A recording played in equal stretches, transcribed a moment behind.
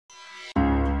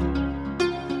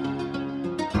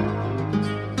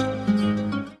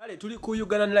tuli ku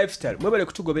Ugandan lifestyle mwebale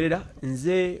kutugoberera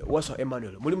nze Waswa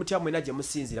Emmanuel muli mutya mwena gye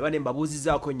musinzira bane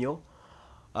mbabuuzizaako nnyo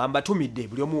mbatumidde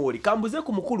buli omu woli kambuze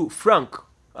ku mukulu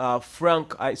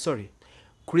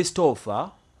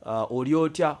Christopher oli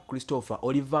otya Christopher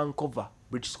oli Vancouver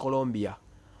British Columbia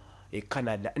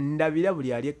Canada ndabira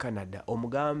buli ali Canada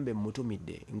omugambe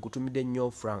mutumidde nkutumidde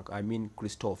nnyo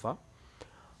Christopher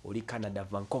oli Canada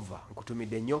Vancouver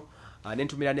nkutumidde nnyo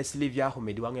nentumira ne Sylvia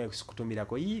Ahmed wange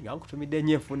kutumirako nga nkutumidde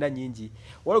nnyo enfunda nyingi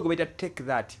waliwo gobeta take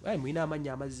that mwina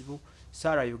amanya amazibu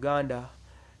Sarah Uganda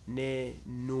ne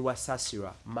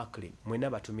Nuwasasira Macklin mwena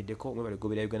batumiddeko mwe bali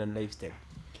gobera Ugandan lifestyle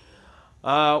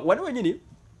wano wenyini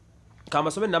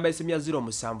kama sobe namba esimu ya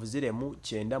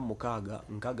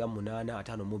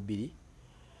 0709965852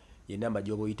 ye namba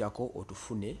gyobo yitako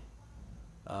otufune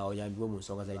oyambibwe mu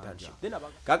nsonga za internship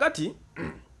kakati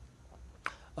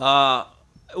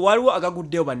waliwo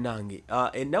agaguddeyo bannange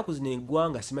ennaku zino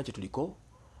eggwanga sima kye tuliko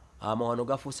amawano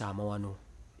gafuusa amawano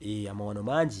amawano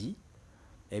mangi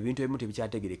ebintu ebimu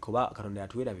tebikyategereka oba Katonda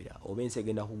yatuwerabira oba ensi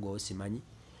egenda kuggwawo simanyi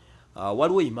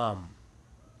waliwo Imaam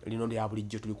lino lya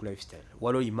bulijjo tuli ku lifestyle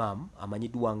waliwo Imaam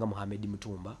amanyiddwa nga Muhammad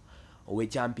Mutumba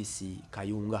ow'ekyampisi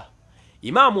Kayunga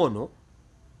Imaam ono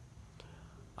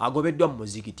agobeddwa mu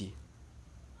muzikiti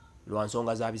lwa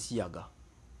nsonga za bisiyaga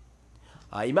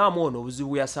Imaam ono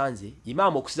obuzibu yasanze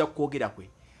Imaam okusiza kwogera kwe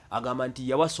agamba nti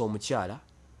yawasa omukyala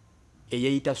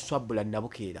eyeyita Swabula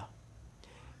Nabukeera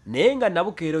naye nga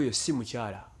Nabukeera oyo si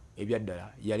mukyala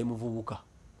ebyaddala yali muvubuka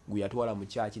gwe yatwala mu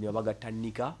kyaki ne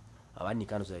babagattanika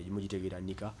abanika no zayi mugitegeera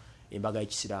nika embaga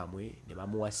y'Ekisiraamu ne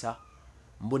bamuwasa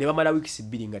mbu ne bamala weeks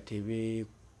 2 nga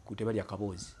kutebali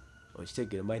akaboozi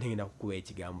okitegeera mbaye ngenda kukuba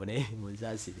ekigambo naye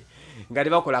munzasire nga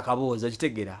tebakola akaboozi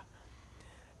okitegeera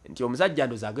nti omusajja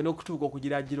ndoza agenda okutuuka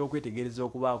okugirajira okwetegereza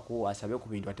okubaako asabe ku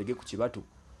bintu atege ku kibatu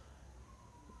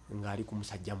ng'ali ku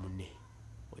musajja munne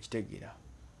okitegeera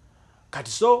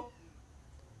kati so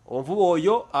omuvubu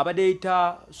oyo abadde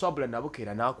yita Swabula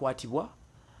Nabukeera n'akwatibwa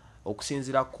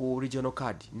okusinzira ku regional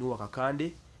card nuwa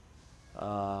kakande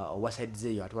owa side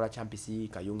zeyo atwala champisi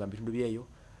Kayunga bitundu byeyo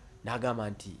n'agamba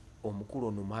nti omukulu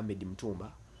ono Muhammad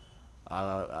Mutumba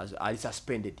ali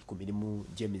suspended ku mirimu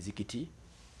gy'emizikiti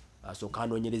so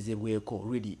kanoonyerezebweko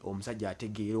really omusajja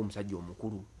ategeera omusajja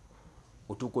omukulu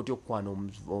otuuka otyo okukwana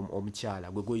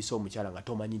omukyala gwe goyisa omukyala nga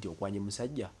tomanyi nti okwanye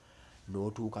musajja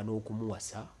n'otuuka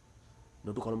n'okumuwasa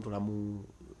n'otuuka n'omutwala mu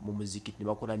muzikiti ne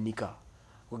bakola nika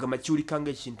kugamba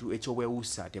kiwulikanga ekintu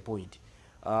ekyobwewuusa ate point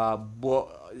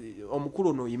omukulu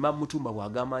ono Imaam Mutumba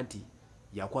bw'agamba nti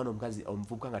yakwana omukazi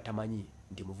omuvubuka nga tamanyi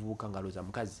nti muvubuka nga alooza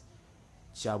mukazi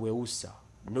kyabwewuusa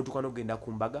n'otuuka n'ogenda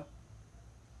ku mbaga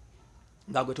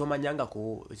nga gwe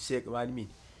tomanyangako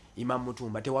Imaam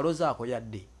Mutumba tewalozaako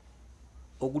yadde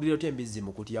ogulira otya embizzi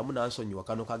mu kutya munansonyiwa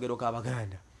kano kagero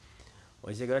k'Abaganda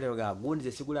okitegera tebaga gundi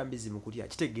ze sigula mbizzi mu kutya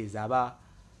kitegeeza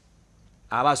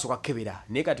abasooka kebera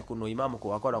naye kati kuno Imaam ko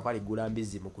wakola kwali gula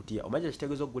mbizzi mu kutya omanyi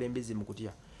kitegeeza okugula embizzi mu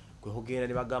kutya kwe kugenda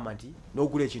ne bagamba nti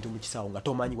n'ogula ekintu mu kisawo nga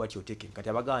tomanyi wati oteke kati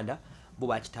Abaganda bo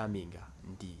bakitaminga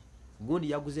nti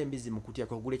gundi yaguze embizzi mu kutya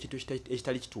kwe kugula ekintu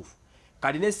ekitali kituufu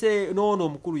kati nese noono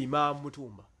omukulu Imaam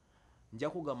Mutumba nja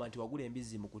kugamba nti wagula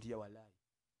embizzi mu kutya wallahi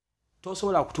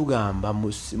tosobola kutugamba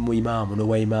mu Imaam no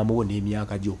wa Imaam wo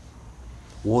n'emyaka gyo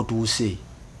wotuuse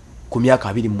ku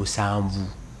myaka 27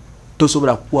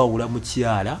 tosobola kuwawula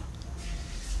mukyala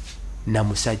na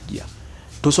musajja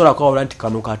tosobola kuwawula nti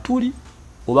kano katuli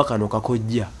oba kano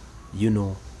kakojja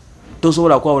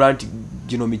tosobola kuwawula nti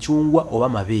gino michungwa oba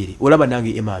mabeere olaba nange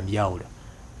Imaam byawula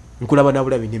nkulaba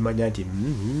nabulabi ndimanya nti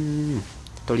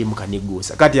toli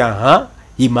mukaniguusa kati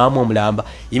Imaam omulamba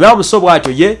Imaam so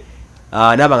bwatyo ye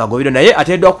nabanga gobiro naye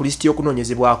ateddwa ku listi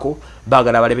y'okunoonyezebwako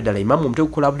baagala balebe ddala Imaam omutwe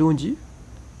kukola bulungi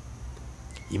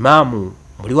Imaam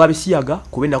muli wa bisiyaga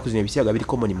kuba ennaku zino ebisiyaga biri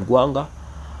common mu ggwanga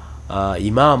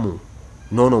Imaam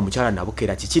noono omukyala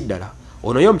Nabukeera kikiddala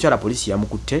ono ye omukyala polisi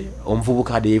yamukutte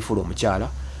omuvubuka adde yeefuula omukyala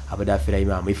abadde afera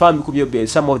Imaam ifaamu bikubye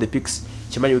some of the pics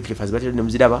kimanyi wikilifas batedde ne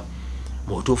muziraba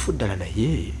mutuufu ddala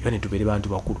naye yo ne tubeere bantu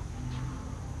bakulu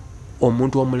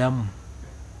omuntu omulamu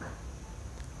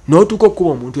n'otuuka okuba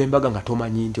omuntu embaga nga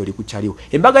tomanyi nti oli kukyaliwo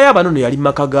embaga y'abanono yali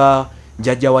maka ga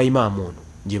jjajja wa Imaam ono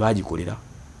gye baagikolera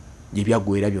gye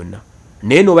byaggwera byonna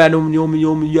naye n'oba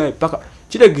n'omulyomu paka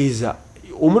kitegeeza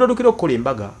omuntu otukira okukola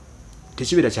embaga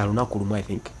tekibeera kya lunaku lumu I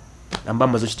think namba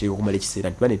amaze okiteeka okumala ekiseera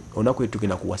nti bane olunaku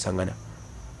tugenda kuwasangana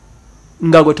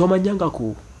nga gwe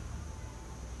tomanyangako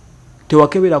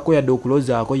tewakeberako yadde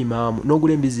okulozaako Imaam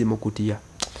n'ogula embizzi mu kutya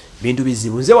bintu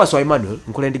bizibu nze Waswa Emmanuel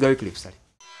nkola endiga w'Eclipse